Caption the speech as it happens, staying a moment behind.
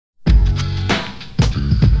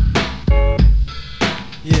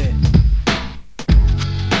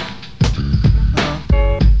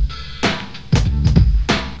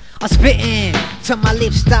spittin' till my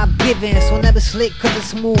lips stop giving. So never slick cause it's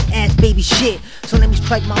smooth ass baby shit. So let me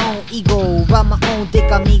strike my own ego, ride my own dick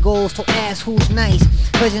amigos. So ask who's nice,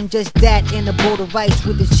 cause I'm just that in a bowl of rice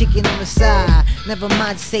with the chicken on the side. Never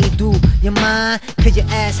mind to say do you mind, cause you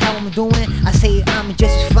ask how I'm doing, I say I'm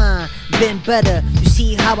just as fine, been better. You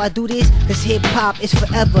see how I do this, cause hip hop is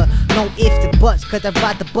forever. No ifs or buts, cause I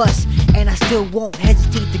ride the bus, and I still won't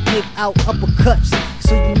hesitate to give out uppercuts.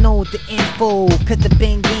 So you know the info, cause the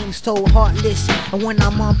bang game's so heartless. And when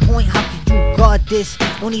I'm on point, how could you guard this?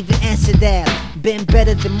 Don't even answer that. Been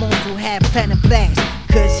better than most who have platinum blast.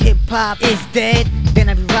 Cause hip hop is dead. Then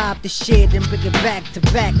I rob the shit and bring it back to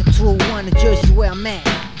back in 201 to Jersey where I'm at.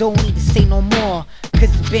 Don't need to say no more, cause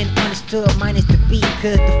it's been understood minus the beat,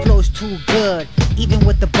 cause the flow's too good. Even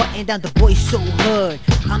with the button down, the boy's so hood.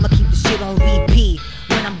 I'ma keep the shit on repeat.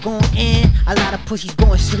 When I'm going in, a lot of pussies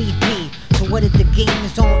going sleepy. So whether the game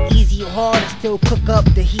is on easy or hard, I still cook up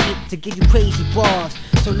the heat to give you crazy bars.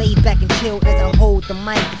 So lay back and chill as I hold the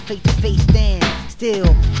mic and face-to-face stand still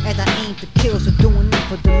as I aim to kill. So doing it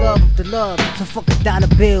for the love of the love. So fuck a dollar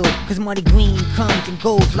bill, cause money green comes and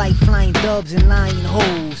goes like flying doves and lying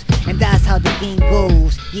hoes. And that's how the game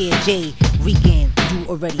goes. Yeah, jrican, you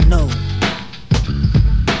already know.